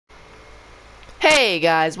Hey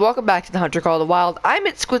guys, welcome back to the Hunter Call of the Wild. I'm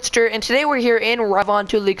at SQUIDSTER, and today we're here in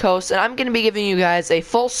Revontuli Coast, and I'm going to be giving you guys a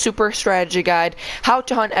full super strategy guide, how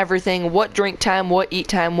to hunt everything, what drink time, what eat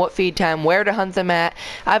time, what feed time, where to hunt them at.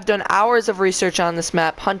 I've done hours of research on this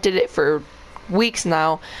map, hunted it for weeks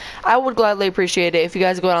now. I would gladly appreciate it if you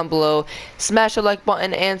guys go down below, smash the like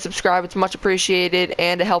button and subscribe. It's much appreciated,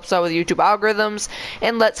 and it helps out with YouTube algorithms.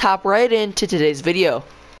 And let's hop right into today's video.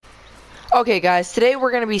 Okay guys, today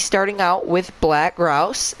we're going to be starting out with black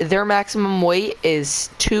grouse. Their maximum weight is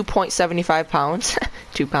 2.75 pounds,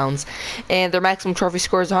 2 pounds, and their maximum trophy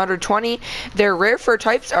score is 120. Their rare fur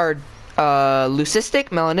types are leucistic,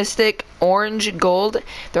 melanistic, orange, gold.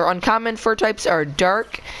 Their uncommon fur types are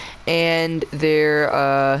dark, and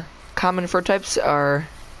their common fur types are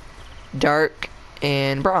dark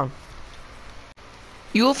and brown.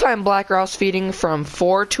 You will find black grouse feeding from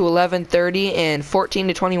 4 to 11:30 and 14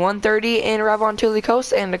 to 21:30 in Revontuli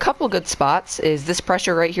Coast, and a couple good spots is this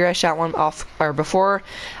pressure right here. I shot one off or before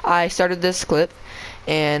I started this clip,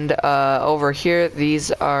 and over here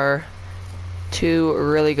these are two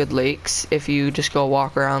really good lakes. If you just go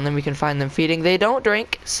walk around them, you can find them feeding. They don't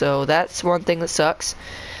drink, so that's one thing that sucks.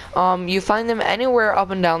 You find them anywhere up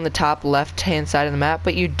and down the top left hand side of the map,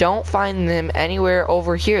 but you don't find them anywhere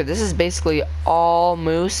over here. This is basically all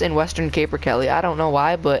moose in western Capercaillie. I don't know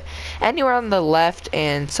why, but anywhere on the left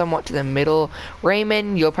and somewhat to the middle.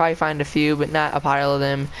 Raymond, you'll probably find a few, but not a pile of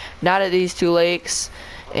them. Not at these two lakes,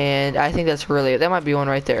 and I think that's really it. That might be one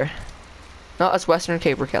right there. No, that's western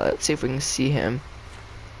Capercaillie. Let's see if we can see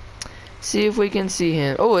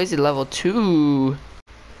him. Oh, is he level 2?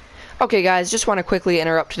 Okay guys, just want to quickly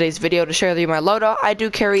interrupt today's video to share with you my loadout. I do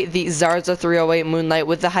carry the Zarza 308 Moonlight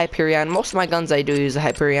with the Hyperion. Most of my guns I do use the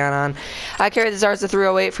Hyperion on. I carry the Zarza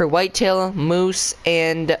 308 for whitetail, moose,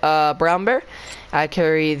 and brown bear. I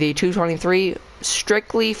carry the 223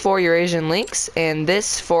 strictly for Eurasian lynx, and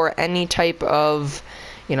this for any type of,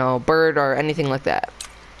 bird or anything like that.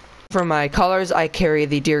 For my colors, I carry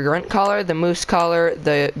the deer grunt collar, the moose collar,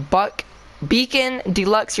 the buck Beacon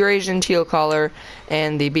Deluxe Eurasian Teal collar,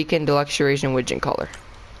 and the Beacon Deluxe Eurasian Widgeon collar.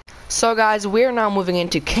 So guys, we're now moving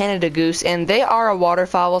into Canada goose, and they are a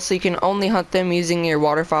waterfowl, so you can only hunt them using your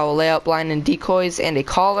waterfowl layout, blind, and decoys, and a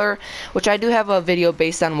collar, which I do have a video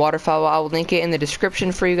based on waterfowl. I will link it in the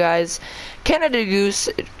description for you guys. Canada goose,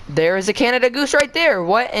 there is a Canada goose right there.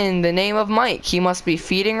 What in the name of Mike? He must be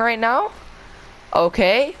feeding right now?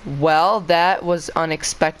 Okay, well, that was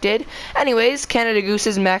unexpected. Anyways, Canada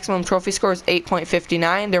Goose's maximum trophy score is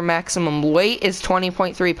 8.59. Their maximum weight is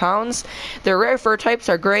 20.3 pounds. Their rare fur types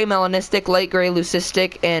are gray melanistic, light gray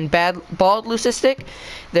leucistic, and bald leucistic.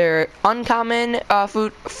 Their uncommon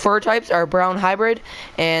fur types are brown hybrid,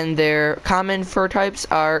 and their common fur types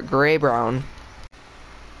are gray brown.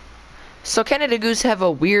 So Canada Goose have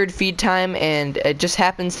a weird feed time, and it just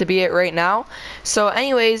happens to be it right now. So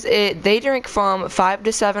anyways, they drink from 5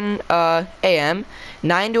 to 7 a.m.,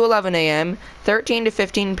 9 to 11 a.m., 13 to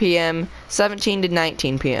 15 p.m., 17 to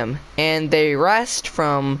 19 p.m. And they rest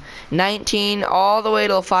from 19 all the way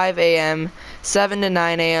till 5 a.m., 7 to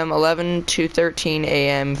 9 a.m., 11 to 13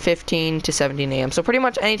 a.m., 15 to 17 a.m. So pretty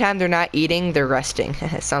much anytime they're not eating, they're resting.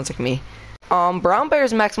 Sounds like me. Brown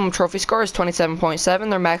bear's maximum trophy score is 27.7.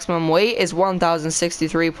 Their maximum weight is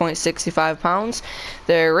 1,063.65 pounds.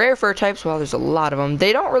 Their rare fur types, well, there's a lot of them.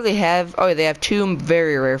 They don't really have, they have two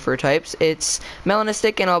very rare fur types. It's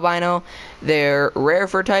melanistic and albino. Their rare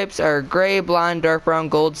fur types are gray, blonde, dark brown,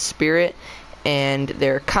 gold, spirit. And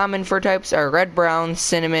their common fur types are red, brown,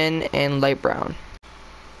 cinnamon, and light brown.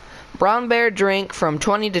 Brown bear drink from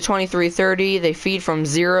 20 to 23:30. They feed from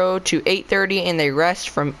 0 to 8:30, and they rest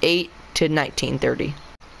from 8 to 19:30.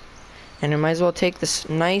 And I might as well take this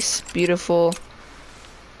nice, beautiful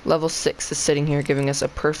level 6 that's sitting here giving us a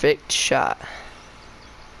perfect shot.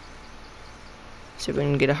 See if we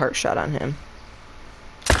can get a heart shot on him.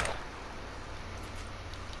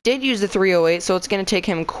 Did use the 308, so it's going to take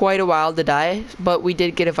him quite a while to die, but we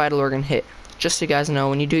did get a vital organ hit. Just so you guys know,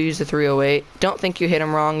 when you do use the 308, don't think you hit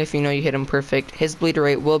him wrong if you know you hit him perfect. His bleeder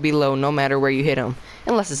rate will be low no matter where you hit him,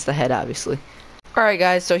 unless it's the head, obviously. Alright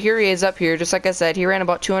guys, so here he is up here. Just like I said, he ran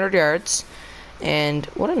about 200 yards. And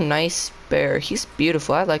what a nice bear. He's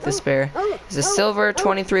beautiful. I like this bear. He's a silver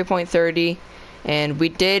 23.30. And we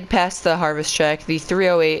did pass the harvest check. The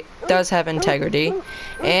 308 does have integrity.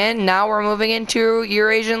 And now we're moving into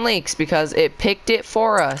Eurasian lynx because it picked it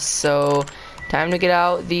for us. So, time to get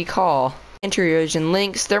out the call. Eurasian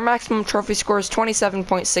lynx, their maximum trophy score is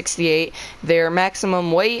 27.68. Their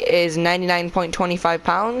maximum weight is 99.25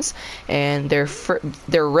 pounds, and their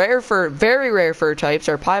very rare fur types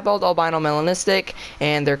are piebald, albino, melanistic,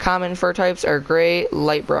 and their common fur types are gray,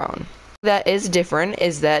 light brown. That is different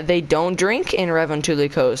is that they don't drink in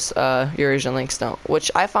Revontuli Coast, Eurasian lynx don't,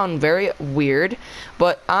 which I found very weird.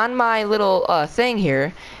 But on my little thing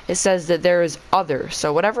here, it says that there is other.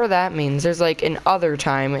 So whatever that means, there's like an other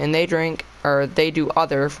time, and they drink, or they do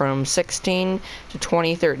other from 16 to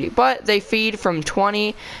 20:30. But they feed from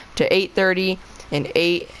 20 to 8:30, and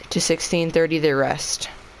 8 to 16:30 they rest.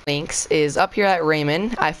 Lynx is up here at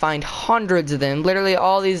Raymond. I find hundreds of them. Literally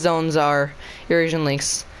all these zones are Eurasian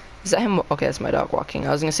lynx. Is that him? Okay, that's my dog walking.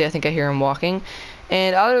 I was gonna say I think I hear him walking.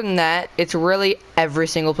 And other than that, it's really every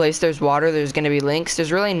single place there's water, there's gonna be lynx.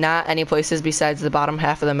 There's really not any places besides the bottom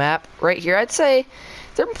half of the map. Right here, I'd say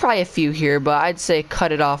there are probably a few here, but I'd say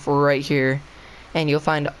cut it off right here, and you'll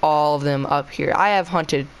find all of them up here. I have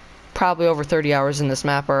hunted probably over 30 hours in this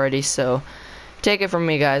map already, so take it from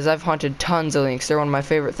me, guys. I've hunted tons of lynx. They're one of my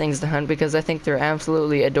favorite things to hunt because I think they're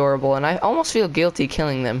absolutely adorable, and I almost feel guilty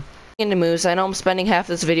killing them. Into moose, I know I'm spending half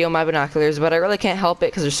this video on my binoculars, but I really can't help it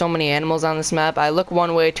because there's so many animals on this map. I look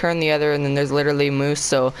one way, turn the other, and then there's literally moose.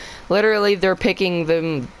 So literally they're picking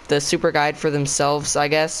the super guide for themselves, I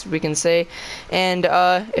guess we can say. And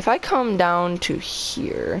if I come down to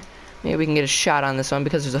here, maybe we can get a shot on this one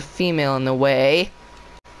because there's a female in the way.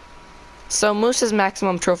 So Moose's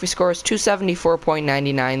maximum trophy score is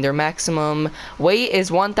 274.99. Their maximum weight is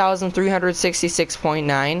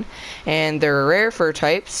 1,366.9, and their rare fur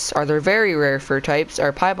types, or their very rare fur types,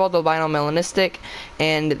 are piebald albino melanistic,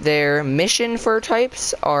 and their mission fur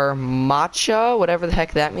types are matcha, whatever the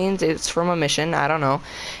heck that means. It's from a mission, I don't know.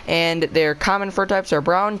 And their common fur types are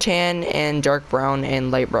brown, tan, and dark brown,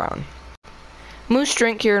 and light brown. Moose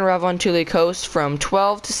drink here in Revontuli Coast from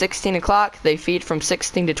 12 to 16 o'clock. They feed from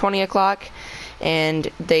 16 to 20 o'clock,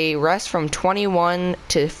 and they rest from 21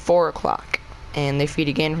 to 4 o'clock. And they feed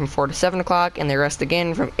again from 4 to 7 o'clock, and they rest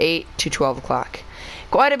again from 8 to 12 o'clock.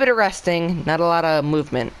 Quite a bit of resting, not a lot of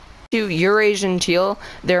movement. To Eurasian teal,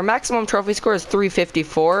 their maximum trophy score is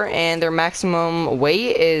 354, and their maximum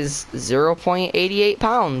weight is 0.88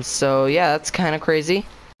 pounds. So yeah, that's kind of crazy.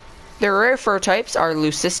 Their rare fur types are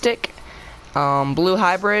leucistic, blue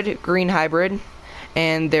hybrid, green hybrid,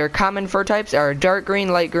 and their common fur types are dark green,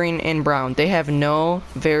 light green, and brown. They have no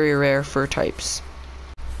very rare fur types.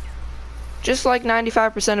 Just like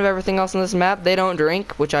 95% of everything else on this map, they don't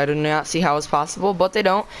drink, which I do not see how is possible, but they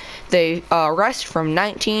don't. They rest from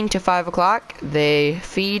 19 to 5 o'clock. They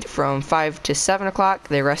feed from 5 to 7 o'clock.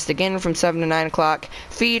 They rest again from 7 to 9 o'clock.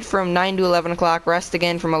 Feed from 9 to 11 o'clock. Rest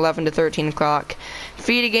again from 11 to 13 o'clock.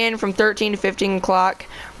 Feed again from 13 to 15 o'clock.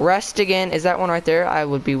 Rest again. Is that one right there? I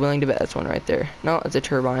would be willing to bet that's one right there. No, it's a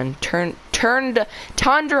turbine. Turned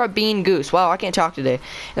tundra bean goose. Wow, I can't talk today.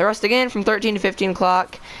 They rest again from 13 to 15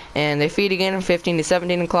 o'clock, and they feed again from 15 to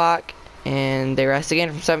 17 o'clock, and they rest again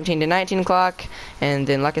from 17 to 19 o'clock, and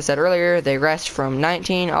then, like I said earlier, they rest from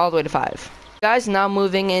 19 all the way to 5. Guys, now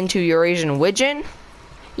moving into Eurasian widgeon.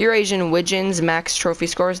 Eurasian widgeon's max trophy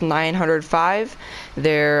score is 905.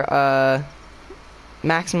 Their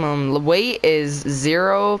maximum weight is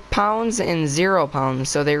 0 pounds and 0 pounds,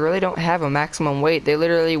 so they really don't have a maximum weight. They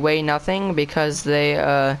literally weigh nothing because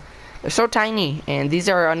they're so tiny. And these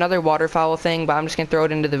are another waterfowl thing, but I'm just gonna throw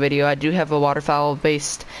it into the video. I do have a waterfowl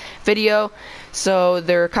based video. So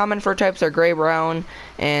their common fur types are gray brown,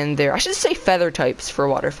 and I should say feather types for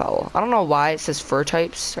waterfowl. I don't know why it says fur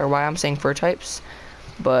types, or why I'm saying fur types,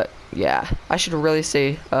 but yeah, I should really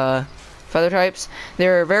say feather types.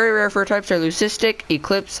 Their very rare fur types are leucistic,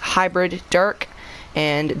 eclipse, hybrid, dark,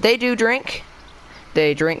 and they do drink.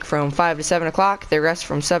 They drink from 5 to 7 o'clock. They rest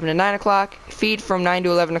from 7 to 9 o'clock. Feed from 9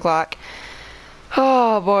 to 11 o'clock.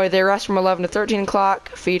 Oh boy, they rest from 11 to 13 o'clock.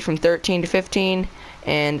 Feed from 13 to 15.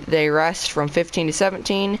 And they rest from 15 to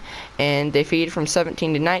 17. And they feed from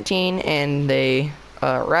 17 to 19. And they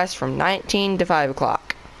rest from 19 to 5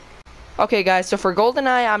 o'clock. Okay guys, so for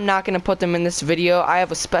GoldenEye, I'm not going to put them in this video. I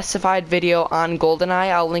have a specified video on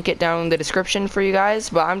GoldenEye. I'll link it down in the description for you guys.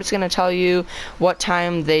 But I'm just going to tell you what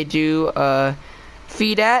time they do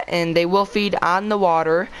feed at, and they will feed on the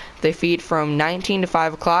water. They feed from 19 to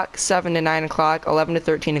 5 o'clock, 7 to 9 o'clock, 11 to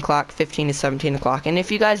 13 o'clock, 15 to 17 o'clock. And if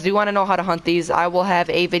you guys do want to know how to hunt these, I will have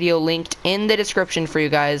a video linked in the description for you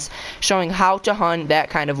guys showing how to hunt that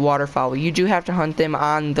kind of waterfowl. You do have to hunt them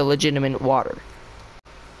on the legitimate water.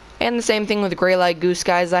 And the same thing with gray-lag goose,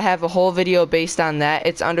 guys. I have a whole video based on that.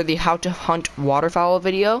 It's under the how to hunt waterfowl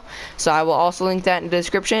video, so I will also link that in the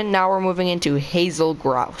description. Now we're moving into hazel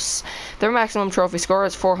grouse. Their maximum trophy score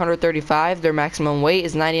is 435. Their maximum weight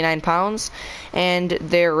is 99 pounds, and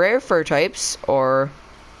their rare fur types are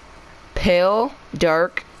pale,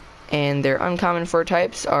 dark, and their uncommon fur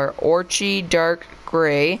types are orchy, dark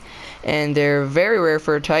gray, and their very rare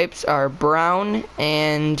fur types are brown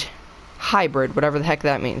and hybrid, whatever the heck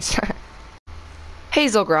that means.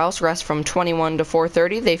 Hazel grouse rest from 21 to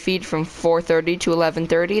 4:30. They feed from 4:30 to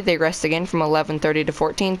 11:30. They rest again from 11:30 to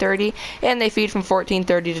 14:30, and they feed from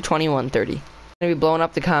 14:30 to 21:30. I'm gonna be blowing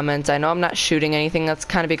up the comments. I know I'm not shooting anything. That's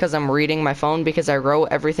kind of because I'm reading my phone because I wrote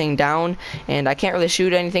everything down, and I can't really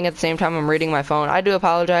shoot anything at the same time I'm reading my phone. I do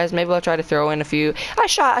apologize. Maybe I'll try to throw in a few. I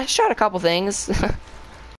shot a couple things.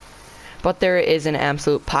 But there is an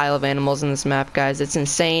absolute pile of animals in this map, guys. It's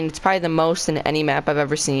insane. It's probably the most in any map I've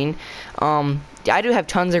ever seen. I do have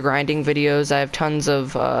tons of grinding videos. I have tons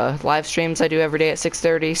of live streams I do every day at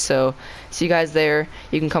 6:30. So see you guys there.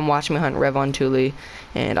 You can come watch me hunt Revontuli,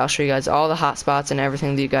 and I'll show you guys all the hotspots and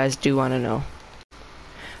everything that you guys do want to know.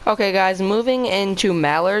 Okay guys, moving into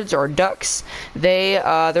mallards or ducks,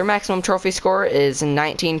 their maximum trophy score is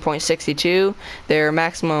 19.62. Their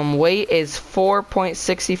maximum weight is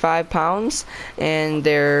 4.65 pounds, and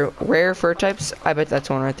their rare fur types, I bet that's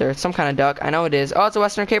one right there. It's some kind of duck. I know it is. Oh, it's a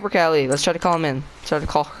Western Capercaillie. Let's try to call him in. Let's try to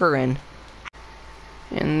call her in.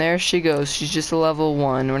 And there she goes. She's just a level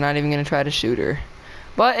 1. We're not even going to try to shoot her.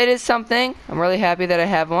 But it is something. I'm really happy that I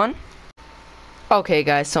have one. Okay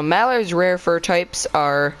guys, so mallards' rare fur types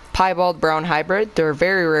are piebald brown hybrid. Their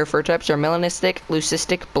very rare fur types are melanistic,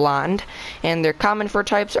 leucistic, blonde, and their common fur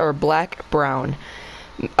types are black brown.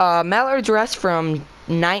 Mallards rest from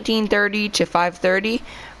 19:30 to 5:30,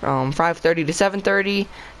 5:30 to 7:30.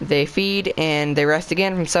 They feed and they rest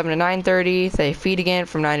again from 7 to 9:30. They feed again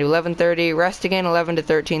from 9 to 11:30. Rest again 11 to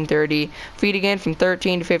 13:30. Feed again from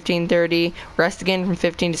 13 to 15:30. Rest again from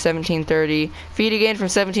 15 to 17:30. Feed again from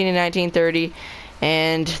 17 to 19:30.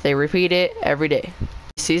 And they repeat it every day.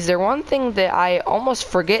 See, is there one thing that I almost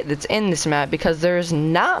forget that's in this map because there's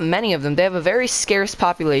not many of them. They have a very scarce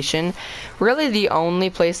population. Really, the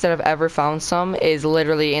only place that I've ever found some is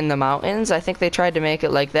literally in the mountains. I think they tried to make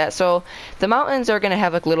it like that. So the mountains are gonna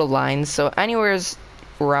have like little lines. So anywhere's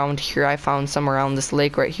around here, I found some around this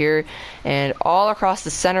lake right here, and all across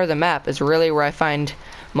the center of the map is really where I find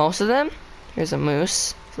most of them. Here's a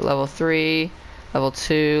moose, level 3, level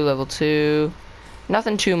 2, level 2.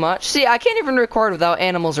 Nothing too much. See, I can't even record without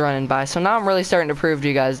animals running by, so now I'm really starting to prove to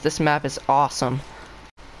you guys this map is awesome.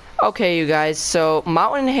 Okay, you guys, so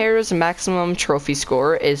mountain hare's maximum trophy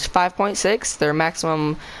score is 5.6. Their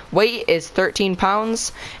maximum weight is 13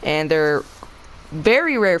 pounds, and their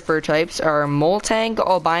very rare fur types are moltang,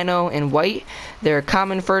 albino, and white. Their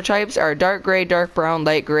common fur types are dark gray, dark brown,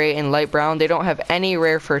 light gray, and light brown. They don't have any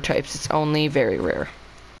rare fur types. It's only very rare.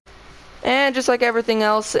 And just like everything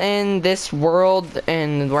else in this world,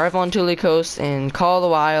 in Revontuli Coast, and Call of the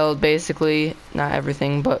Wild, basically, not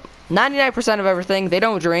everything, but 99% of everything, they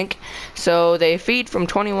don't drink. So they feed from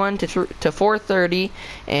 21 to 4:30,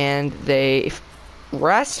 and they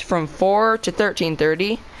rest from 4 to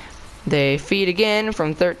 13:30. They feed again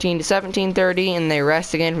from 13 to 17:30, and they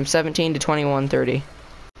rest again from 17 to 21:30.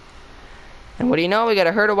 And what do you know? We got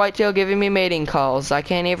a herd of whitetail giving me mating calls. I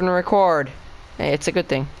can't even record. Hey, it's a good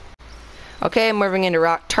thing. Okay, moving into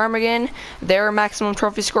rock ptarmigan. Their maximum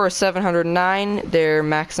trophy score is 709. Their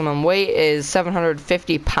maximum weight is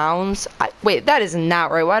 750 pounds. Wait, that is not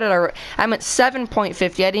right. Why did I meant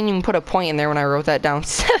 7.50. I didn't even put a point in there when I wrote that down.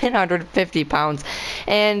 750 pounds.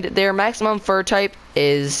 And their maximum fur type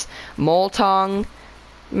is moltong.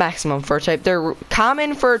 Maximum fur type. Their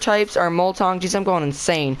common fur types are moltong. Geez, I'm going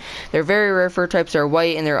insane. Their very rare fur types are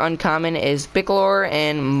white, and their uncommon is bicolor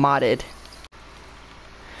and mottled.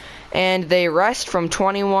 And they rest from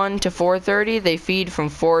 21 to 4:30. They feed from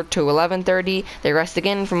 4 to 11:30. They rest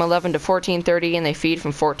again from 11 to 14:30, and they feed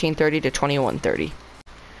from 14:30 to 21:30.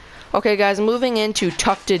 Okay, guys, moving into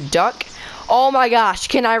tufted duck. Oh my gosh,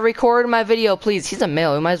 can I record my video, please? He's a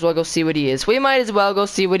male. We might as well go see what he is. We might as well go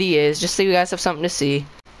see what he is, just so you guys have something to see.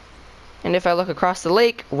 And if I look across the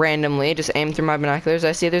lake randomly, just aim through my binoculars,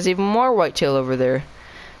 I see there's even more whitetail over there.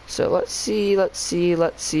 So let's see.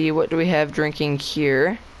 What do we have drinking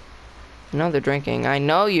here? No, they're drinking. I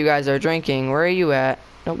know you guys are drinking. Where are you at?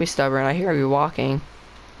 Don't be stubborn. I hear you walking.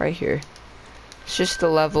 Right here. It's just a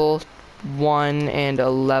level 1 and a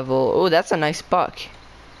level... Oh, that's a nice buck.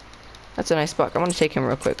 That's a nice buck. I'm gonna take him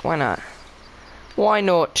real quick. Why not? Why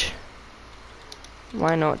not?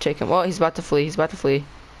 Why not take him? Well, he's about to flee. He's about to flee.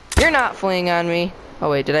 You're not fleeing on me. Oh,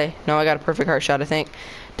 wait, did I? No, I got a perfect heart shot, I think.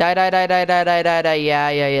 Die.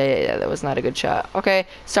 Yeah. That was not a good shot. Okay.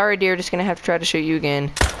 Sorry, dear. Just gonna have to try to shoot you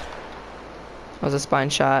again. That was a spine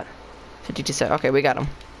shot. 52. Okay, we got him.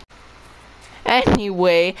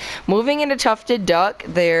 Anyway, moving into tufted duck,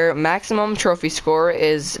 their maximum trophy score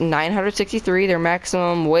is 963. Their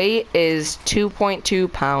maximum weight is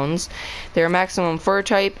 2.2 pounds. Their maximum fur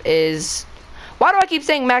type is... Why do I keep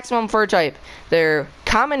saying maximum fur type? Their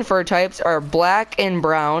common fur types are black and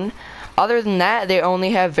brown. Other than that, they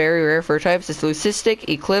only have very rare fur types. It's leucistic,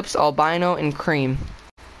 eclipse, albino, and cream.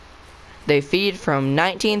 They feed from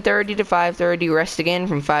 19:30 to 5:30, rest again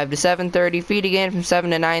from 5 to 7:30, feed again from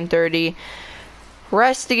 7 to 9:30,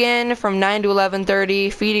 rest again from 9 to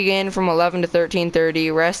 11:30, feed again from 11 to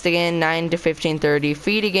 13:30, rest again 9 to 15:30,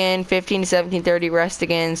 feed again 15 to 17:30, rest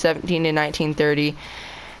again 17 to 19:30,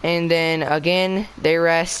 and then again they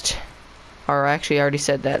rest, or actually I already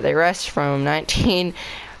said that, they rest from 19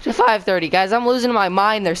 to 5:30. Guys, I'm losing my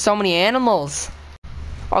mind. There's so many animals.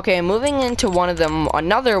 Okay, moving into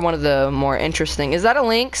another one of the more interesting. Is that a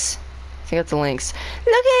lynx? I think that's a lynx.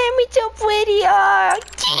 Look at him, he's so pretty.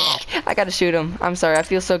 Oh, I gotta shoot him. I'm sorry, I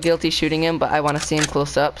feel so guilty shooting him, but I want to see him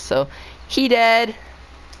close up. So, he dead.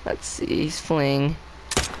 Let's see, he's fleeing.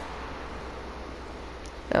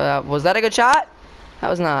 Was that a good shot? That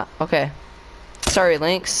was not. Okay. Sorry,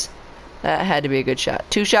 lynx. That had to be a good shot.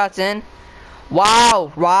 2 shots in.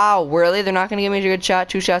 Wow, wow, really? They're not going to give me a good shot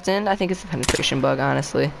 2 shots in? I think it's a penetration bug,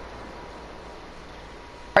 honestly.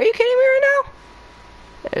 Are you kidding me right now?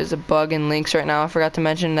 There's a bug in Lynx right now. I forgot to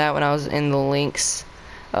mention that when I was in the Lynx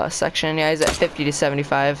section. Yeah, he's at 50 to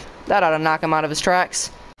 75. That ought to knock him out of his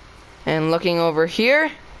tracks. And looking over here,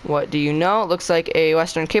 what do you know? It looks like a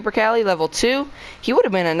Western Capercaillie, level 2. He would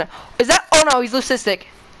have been in... Is that... Oh, no, he's leucistic.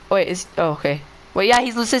 Wait, oh, okay. Wait, yeah,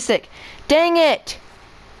 he's leucistic. Dang it!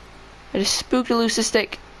 I just spooked a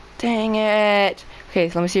leucistic. Dang it.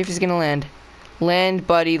 Okay, let me see if he's gonna land. Land,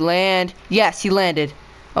 buddy, land. Yes, he landed.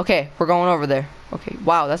 Okay, we're going over there. Okay,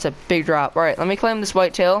 wow, that's a big drop. Alright, let me claim this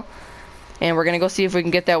whitetail. And we're gonna go see if we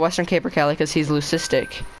can get that Western Capercaillie because he's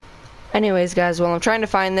leucistic. Anyways, guys, while I'm trying to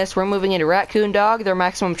find this, we're moving into raccoon dog. Their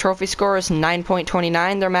maximum trophy score is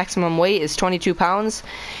 9.29. Their maximum weight is 22 pounds.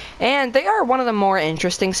 And they are one of the more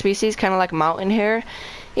interesting species, kind of like mountain hare.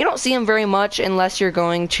 You don't see them very much unless you're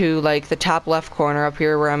going to like the top left corner up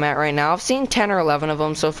here where I'm at right now. I've seen 10 or 11 of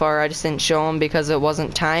them so far. I just didn't show them because it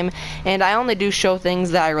wasn't time. And I only do show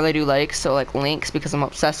things that I really do like. So like lynx because I'm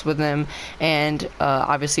obsessed with them. And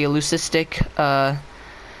obviously a leucistic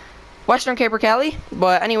Western Capercaillie.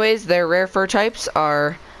 But anyways, their rare fur types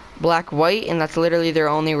are black, white, and that's literally their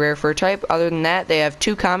only rare fur type. Other than that, they have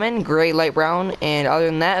 2 common, gray, light brown, and other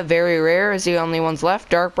than that, very rare is the only ones left,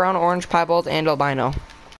 dark brown, orange, piebald, and albino.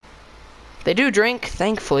 They do drink,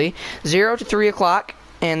 thankfully, 0 to 3 o'clock,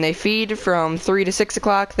 and they feed from 3 to 6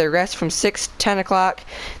 o'clock. They rest from 6 to 10 o'clock.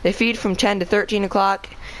 They feed from 10 to 13 o'clock.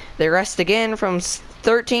 They rest again from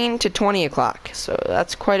 13 to 20 o'clock. So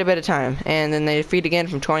that's quite a bit of time. And then they feed again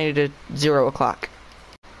from 20 to 0 o'clock.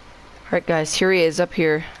 Alright guys, here he is up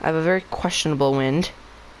here. I have a very questionable wind.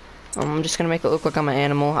 I'm just going to make it look like I'm an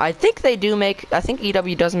animal. I think they do make, I think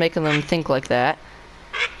EW does make them think like that.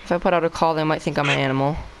 If I put out a call, they might think I'm an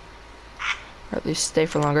animal. Or at least stay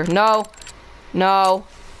for longer. No! No!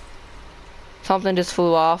 Something just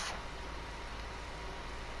flew off.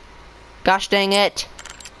 Gosh dang it!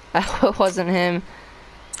 That wasn't him.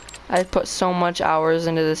 I put so much hours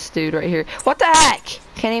into this dude right here. What the heck?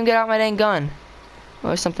 Can't even get out my dang gun. Oh,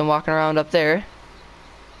 there's something walking around up there.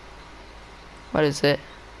 What is it?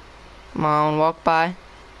 Come on, walk by.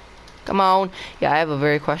 Come on. Yeah, I have a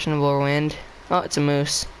very questionable wind. Oh, it's a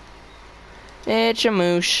moose. It's a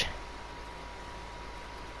moose.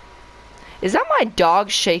 Is that my dog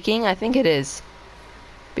shaking? I think it is.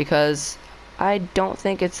 Because I don't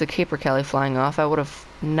think it's the Capercaillie flying off. I would have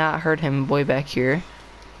not heard him way back here.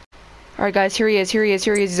 Alright guys, here he is, here he is,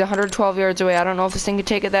 here he is. He's 112 yards away. I don't know if this thing can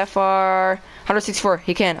take it that far. 164.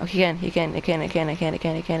 He can. Oh, he can. He can. He can. He can. He can. He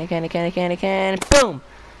can. He can. He can. He can. He can. He can. Boom!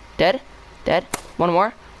 Dead. Dead. One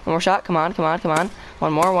more. One more shot. Come on. Come on. Come on.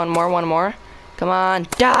 One more. One more. One more. Come on.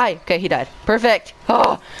 Die! Okay, he died. Perfect.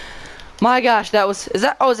 Oh! My gosh, that was... Is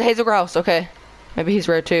that... Oh, it's a hazel grouse. Okay. Maybe he's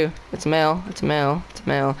rare too. It's male. It's male. It's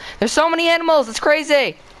male. There's so many animals. It's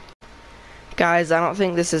crazy! Guys, I don't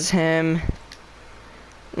think this is him.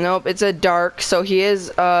 Nope, it's a dark. So he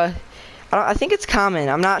is... I think it's common.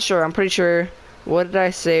 I'm not sure. I'm pretty sure... What did I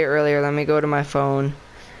say earlier? Let me go to my phone.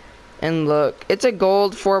 And look. It's a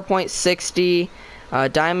gold 4.60.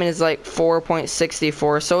 Diamond is like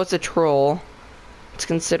 4.64. So it's a troll. It's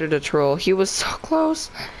considered a troll. He was so close.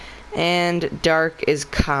 And dark is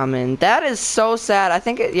common. That is so sad. I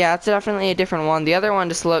think, yeah, it's definitely a different one. The other one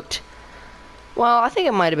just looked, well, I think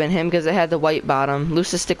it might have been him because it had the white bottom.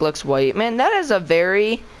 Leucistic looks white. Man, that is a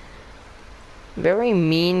very, very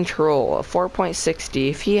mean troll. A 4.60.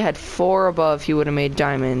 If he had 4 above, he would have made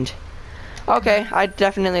diamond. Okay, I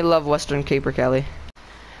definitely love Western Capercaillie.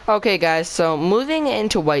 Okay guys, so moving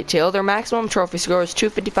into whitetail, their maximum trophy score is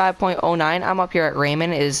 255.09. I'm up here at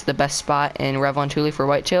Raymond, is the best spot in Revontuli for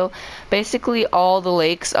whitetail. Basically all the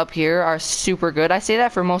lakes up here are super good. I say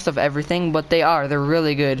that for most of everything, but they're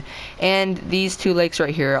really good. And these two lakes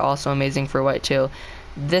right here are also amazing for whitetail.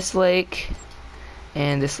 This lake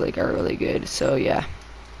and this lake are really good, so yeah.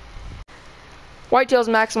 Whitetail's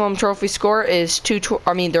maximum trophy score is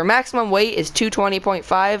their maximum weight is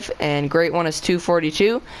 220.5 and great one is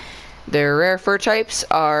 242. Their rare fur types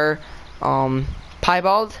are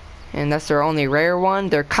piebald, and that's their only rare one.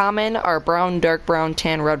 Their common are brown, dark brown,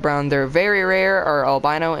 tan, red brown. Their very rare are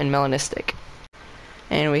albino and melanistic.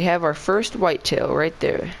 And we have our first whitetail right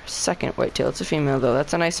there. Second whitetail. It's a female though.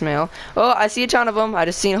 That's a nice male. Oh, I see a ton of them. I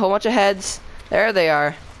just seen a whole bunch of heads. There they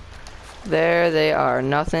are. There they are.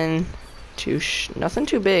 Nothing too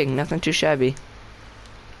big, nothing too shabby.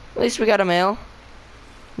 At least we got a male.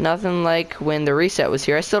 Nothing like when the reset was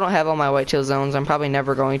here. I still don't have all my whitetail zones. I'm probably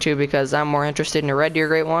never going to because I'm more interested in a red deer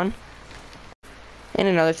great one. And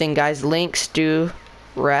another thing, guys, lynx do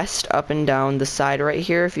rest up and down the side right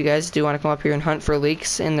here. If you guys do want to come up here and hunt for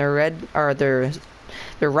leaks in their their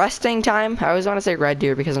resting time. I always want to say red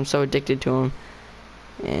deer because I'm so addicted to them.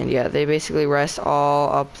 And yeah, they basically rest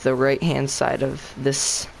all up the right hand side of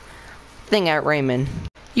this thing at Raymond.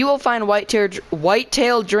 You will find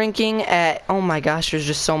whitetail drinking at, oh my gosh, there's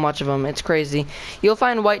just so much of them, it's crazy. You'll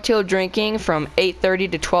find whitetail drinking from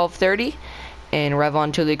 8:30 to 12:30 in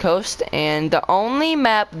Revontuli Coast, and the only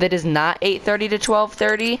map that is not 8:30 to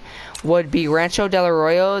 12:30 would be Rancho del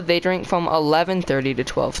Arroyo. They drink from 11:30 to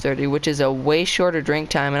 12:30, which is a way shorter drink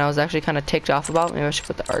time, and I was actually kind of ticked off about. Maybe I should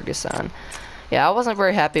put the Argus on. Yeah, I wasn't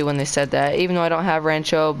very happy when they said that, even though I don't have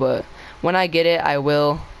Rancho, but when I get it, I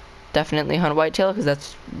will definitely hunt whitetail because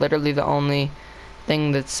that's literally the only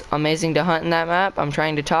thing that's amazing to hunt in that map. I'm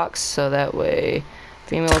trying to talk so that way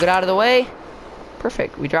female will get out of the way.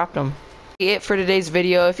 Perfect, we dropped them. It for today's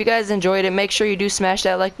video. If you guys enjoyed it, make sure you do smash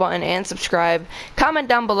that like button and subscribe. Comment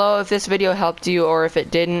down below if this video helped you or if it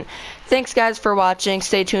didn't. Thanks guys for watching.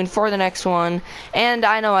 Stay tuned for the next one. And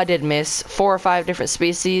I know I did miss 4 or 5 different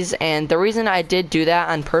species, and the reason I did do that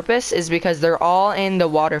on purpose is because they're all in the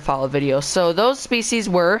waterfowl video. So those species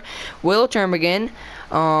were willow ptarmigan,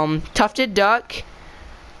 tufted duck,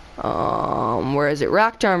 where is it,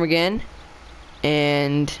 rock ptarmigan,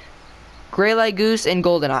 and gray-lag goose and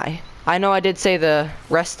goldeneye. I know I did say the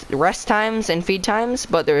rest times and feed times,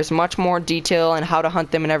 but there is much more detail on how to hunt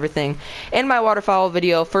them and everything in my waterfowl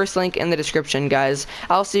video. First link in the description, guys.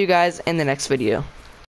 I'll see you guys in the next video.